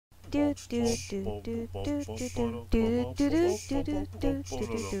think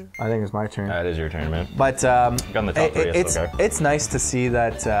it's my turn. It is your turn, man. But Got in the top three, okay. it's nice to see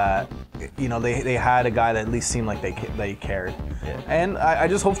that you know they had a guy that at least seemed like they cared. Yeah. And I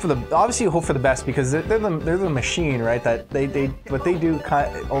just hope for obviously hope for the best, because they're the machine, right? That what they do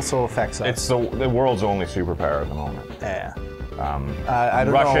also affects us. It's the world's only superpower at the moment. Yeah. I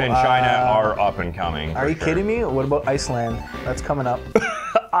don't Russia and China are up and coming. Are you kidding me? What about Iceland? That's coming up.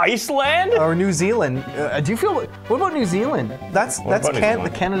 Iceland? Or New Zealand? Do you feel? What about New Zealand? That's Canada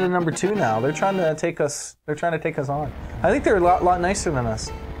 #2 now. They're trying to take us. They're trying to take us on. I think they're a lot nicer than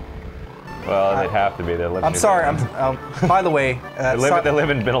us. Well, they'd have to be. They live. I'm sorry. By the way, they live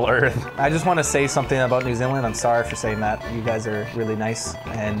in Middle Earth. I just want to say something about New Zealand. I'm sorry for saying that. You guys are really nice,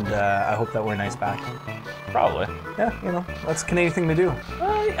 and I hope that we're nice back. Probably. Yeah, you know, that's a Canadian thing to do.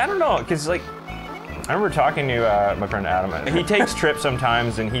 I don't know, because like, I remember talking to my friend Adam. He takes trips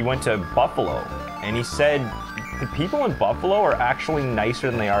sometimes, and he went to Buffalo, and he said the people in Buffalo are actually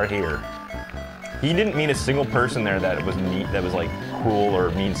nicer than they are here. He didn't meet a single person there that was like cruel or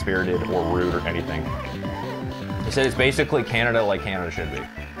mean-spirited or rude or anything. He said it's basically Canada like Canada should be.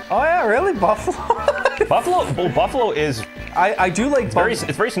 Oh yeah, really? Buffalo? Buffalo is. I do like.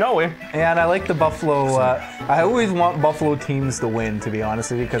 It's very snowy. Yeah, and I like the Buffalo. I always want Buffalo teams to win, to be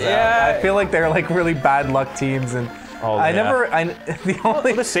honest with you, because I feel like they're like really bad luck teams, and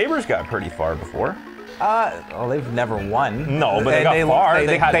the Sabres got pretty far before. Well, they've never won. No, but they got far.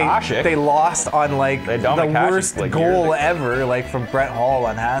 They had Hasek. They lost on like the worst like goal ever, like from Brett Hall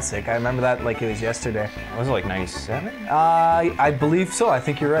on Hasek. I remember that like it was yesterday. Was it like 97? I believe so. I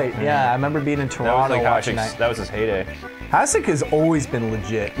think you're right. Yeah, I remember being in Toronto watching that. That was his heyday. Hasek has always been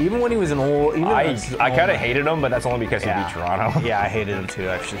legit, even when he was an old. I kind of hated him, but that's only because he beat Toronto. Yeah, I hated him too.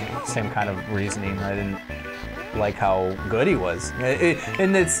 Actually, same kind of reasoning. I didn't like how good he was,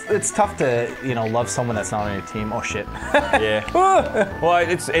 and it's tough to love someone that's not on your team. Oh shit! Yeah. Well,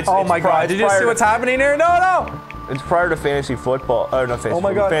 it's. Oh my god! Did you see what's happening here? No! It's prior to fantasy football. Not fantasy. Oh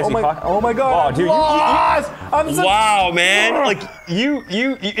my god! Fantasy Oh my god! Oh, dude, wow, man! Like you,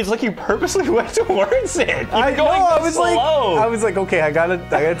 it's like you purposely went towards it. I was like, okay, I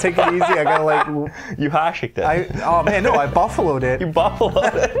gotta take it easy. I gotta like. You Hasek it. Oh man, no, I buffaloed it. You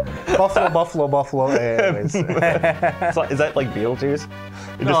buffaloed it. Buffalo. Anyways. Is that like Beetlejuice?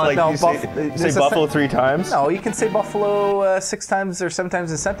 No, you say buffalo 3 times? No, you can say buffalo 6 times or 7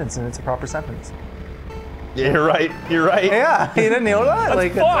 times in a sentence, and it's a proper sentence. Yeah, you're right. Yeah, you didn't know that?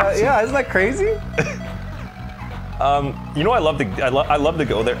 That's yeah, isn't that crazy? I love to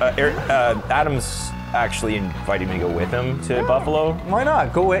go there. Adam's actually invited me to go with him to Buffalo. Why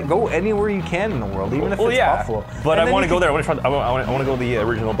not? Go anywhere you can in the world, even if it's Buffalo. But I want to go there. I want to go to the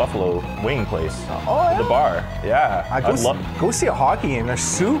original Buffalo wing place. Oh, yeah? The bar. Yeah. Go see a hockey game. They're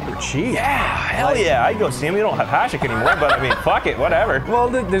super cheap. Yeah, hell yeah. I'd go see them. We don't have Hasek anymore, but I mean, fuck it, whatever. Well,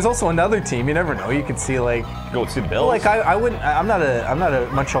 there's also another team. You never know. You could see like. Go see the Bills. Like I'm not a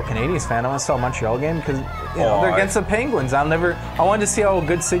Montreal Canadiens fan. I want to saw a Montreal game because they're against the Penguins. I wanted to see how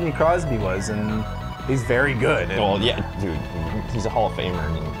good Sidney Crosby was, and he's very good. Well, yeah, dude, he's a Hall of Famer.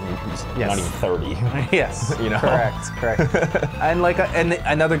 I mean, he's not even 30. Yes, correct. And like and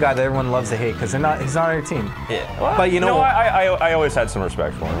another guy that everyone loves to hate because he's not on your team. Yeah, well, but I always had some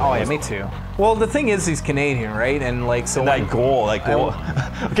respect for him. Oh yeah, me too. Well, the thing is, he's Canadian, right? And like so. And that goal.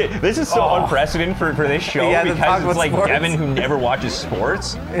 Okay, this is so unprecedented for this show because it's like sports. Devin who never watches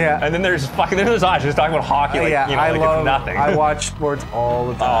sports. Yeah. And then there's Josh just talking about hockey like it's nothing. I watch sports all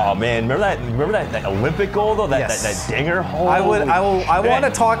the time. Oh man, remember that Olympic goal though? That dinger. I want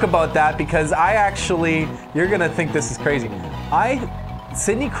to talk about that because you're gonna think this is crazy.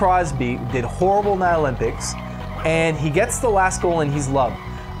 Sidney Crosby did horrible in the Olympics, and he gets the last goal and he's loved.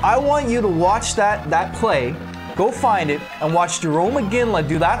 I want you to watch that play. Go find it and watch Jerome McGinley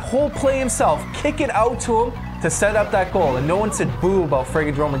do that whole play himself, kick it out to him to set up that goal, and no one said boo about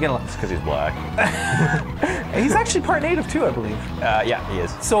friggin' Jerome McGinley. It's because he's black. He's actually part native too, I believe. Yeah, he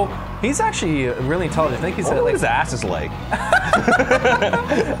is. So he's actually really intelligent. I think he's what his ass is like.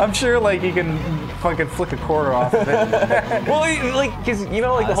 I'm sure like you can fucking flick a quarter off of it. Well, because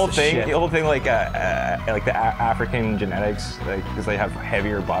the whole thing, like the African genetics, because they have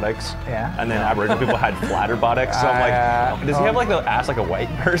heavier buttocks. Yeah. And then Aboriginal people had flatter buttocks. So I'm like, does he have like the ass like a white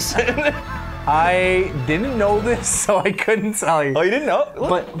person? I didn't know this, so I couldn't tell you. Oh, you didn't know?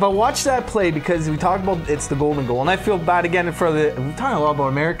 But watch that play because we talked about it's the golden goal, and I feel bad again for we're talking a lot about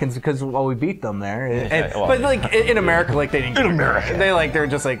Americans because we beat them there. But like in America, like they didn't. In America, they're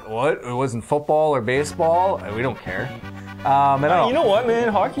just like what? It wasn't football or baseball. We don't care. You know what, man?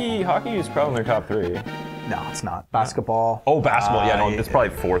 Hockey is probably in their top 3. No, it's not. Basketball. Oh, basketball. Yeah, no, it's probably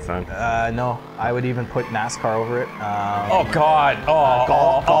fourth then. No, I would even put NASCAR over it. Oh God. Oh,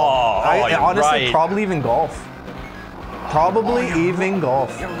 golf. you're Honestly, right. probably even golf. Probably even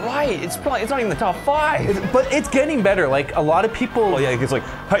golf. You're right. It's not even the top 5. But it's getting better. Like a lot of people. Oh yeah, it's like,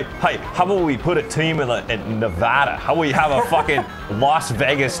 hey, how about we put a team in Nevada? How about we have a fucking Las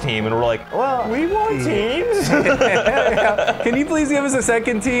Vegas team? And we're like, well, we want teams. Yeah. Can you please give us a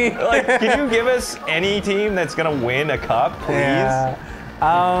second team? Like, can you give us any team that's gonna win a cup, please? Yeah.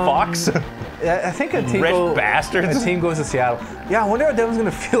 Fox. I think a team, Rich bastards. A team goes to Seattle. Yeah, I wonder how Devin's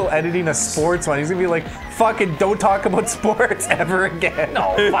gonna feel editing a sports one. He's gonna be like, "Fucking don't talk about sports ever again."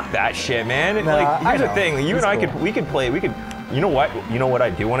 No, fuck that shit, man. Nah, like, here's the know. thing. You It's and I cool. we could play. You know what I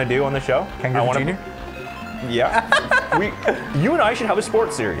do want to do on the show? Ken I Griffey wanna, Jr.? Yeah. You and I should have a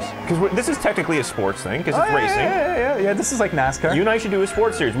sports series because this is technically a sports thing because it's racing. Yeah. This is like NASCAR. You and I should do a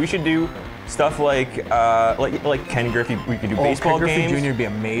sports series. We should do stuff like Ken Griffey. We could do baseball Ken Griffey games. Jr. would be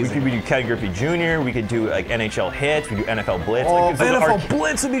amazing. We could do Ken Griffey Jr. We could do like NHL hits. We do NFL Blitz. Oh, like, NFL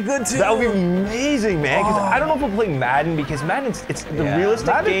Blitz would be good too. That would be amazing, man. Because Oh. I don't know if we'll play Madden because Madden, the realistic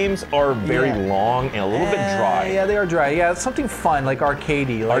Madden- games are very long and a little bit dry. Yeah, they are dry. Yeah, it's something fun like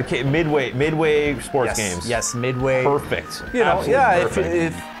arcadey. Like, Arcade midway sports games. Yes, midway. Perfect. You know, Absolutely yeah.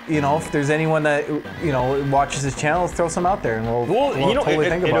 perfect. If there's anyone that watches his channel, throw some out there, and we'll totally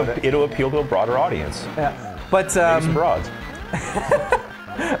think about it. It'll appeal to a broader audience. Yeah, but Maybe some broads.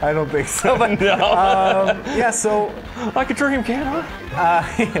 I don't think so. But, No. yeah, so I could dream, can't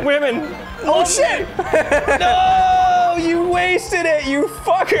I? Women. oh shit! No, you wasted it, you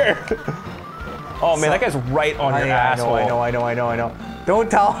fucker. Oh man, that guy's right on your asshole. I know. Don't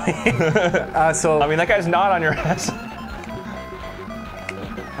tell me. I mean, that guy's not on your ass.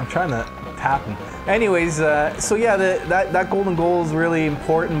 I'm trying to tap him. Anyways, so yeah, that golden goal is really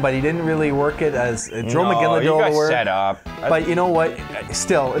important, but he didn't really work it as Joe McGinley did you all the guys work. set up. But you know what?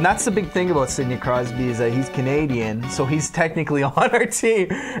 Still, and that's the big thing about Sidney Crosby is that he's Canadian, so he's technically on our team.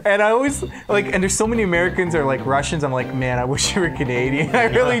 And I always and there's so many Americans or like Russians. I'm like, man, I wish you were Canadian. I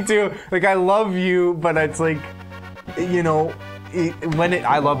really do. Like, I love you, but it's like,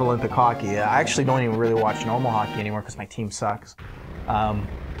 I love Olympic hockey. I actually don't even really watch normal hockey anymore because my team sucks.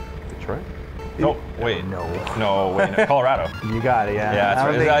 Detroit? No, wait. No, wait. No. Colorado. You got it, yeah. Yeah,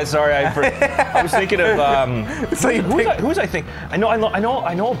 that's right. Sorry, I was thinking of So you who's I think I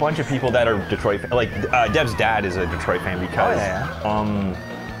know a bunch of people that are Detroit like Dev's dad is a Detroit fan because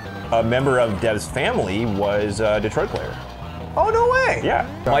a member of Dev's family was a Detroit player. Oh, no way. Yeah.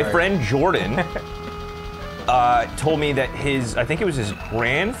 My friend Jordan told me that I think it was his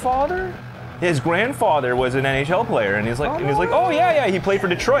grandfather. His grandfather was an NHL player, and he's like, oh yeah, he played for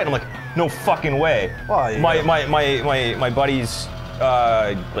Detroit. And I'm like, no fucking way. Well, yeah. My buddy's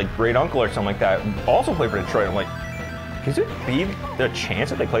like great uncle or something like that also played for Detroit. I'm like, could it be the chance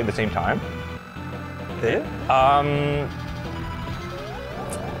that they played at the same time? Did?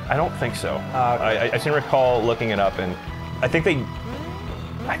 I don't think so. Okay. I seem to recall looking it up, and I think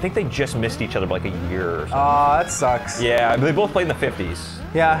they just missed each other by like a year or something. Oh, that sucks. Yeah, but they both played in the 50s.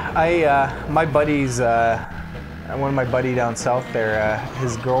 Yeah, my buddies, one of my buddy down south there,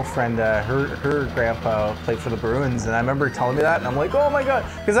 his girlfriend, her grandpa played for the Bruins, and I remember telling me that, and I'm like, oh my god,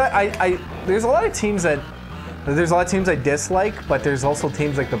 because there's a lot of teams I dislike, but there's also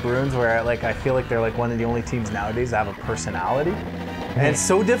teams like the Bruins where I feel like they're like one of the only teams nowadays that have a personality, and it's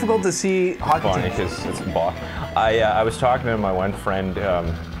so difficult to see hockey Funny teams. because it's ball. I was talking to my one friend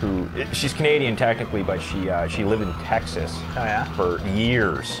who she's Canadian technically, but she lived in Texas for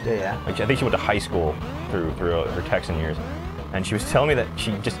years. Yeah. Like, I think she went to high school through her Texan years, and she was telling me that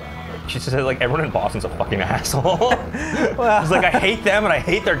she said like everyone in Boston's a fucking asshole. She's like, I hate them and I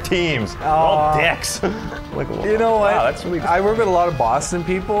hate their teams. They're all dicks. Like, You know what? Wow, that's really. I work with a lot of Boston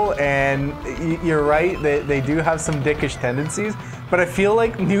people, and you're right, they do have some dickish tendencies, but I feel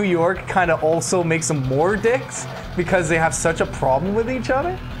like New York kind of also makes them more dicks because they have such a problem with each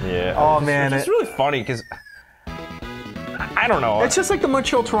other. Yeah. Oh, man. It's really funny because I don't know. It's just like the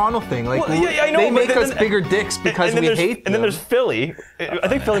Montreal-Toronto thing. Like, Well, yeah, I know, they but make then- us bigger dicks because we hate them. And then there's Philly. I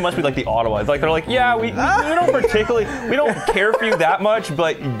think Philly must be like the Ottawa. It's like they're like, yeah, we don't care for you that much,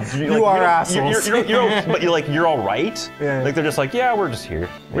 but You are assholes. You're all right. Yeah. Like they're just like, yeah, we're just here.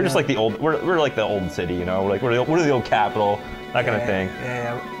 We're just like the old. We're like the old city, you know. We're the old capital, that kind of thing.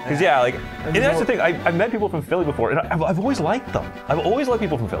 Because and that's the thing. I've met people from Philly before, and I've always liked them. I've always liked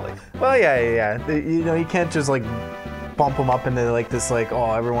people from Philly. Well, yeah. You can't just like bump them up into like this, like,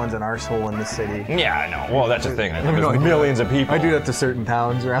 oh, everyone's an arsehole in this city. Yeah, I know. Well, that's the thing. No, There's millions of people. I do that to certain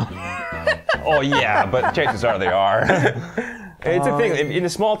towns around. Oh yeah, but chances are they are. It's a thing. In a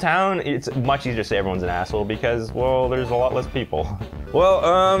small town, it's much easier to say everyone's an asshole because, well, there's a lot less people.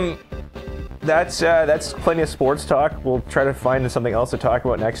 Well, that's plenty of sports talk. We'll try to find something else to talk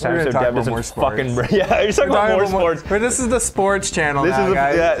about next time. So Dev doesn't fucking. Yeah, you're talking about more sports. But this is the sports channel now,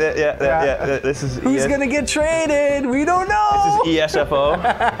 guys. Yeah. This is. Who's gonna get traded? We don't know. This is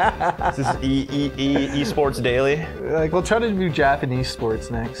ESFO. This is Esports Daily. Like, we'll try to do Japanese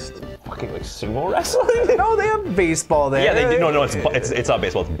sports next. Fucking like sumo wrestling? No, they have baseball there. Yeah, they do. No, it's not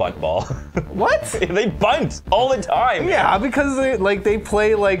baseball. It's bunt ball. What? They bunt all the time. Yeah, because they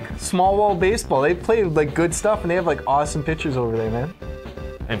play like small ball baseball. They play like good stuff, and they have like awesome pitchers over there, man.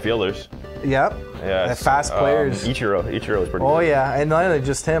 And fielders. Yep. Yeah. Fast players. Ichiro is pretty Oh good. yeah, and not only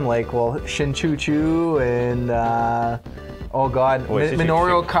just him, like Shin Chu Chu and oh god,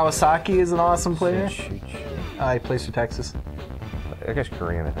 Minoru Kawasaki is an awesome player. He plays for Texas. I guess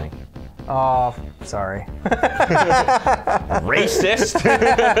Korean, I think. Oh, sorry. Racist.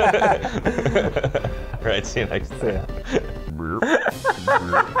 Right, see you next time.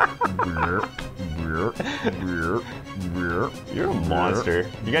 You're a monster.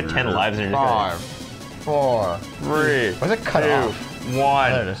 You got 10 lives in your 5, 4, 3. Why's it cut 2, off?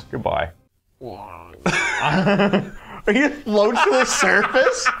 1. There it is. Goodbye. Are you float to the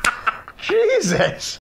surface? Jesus.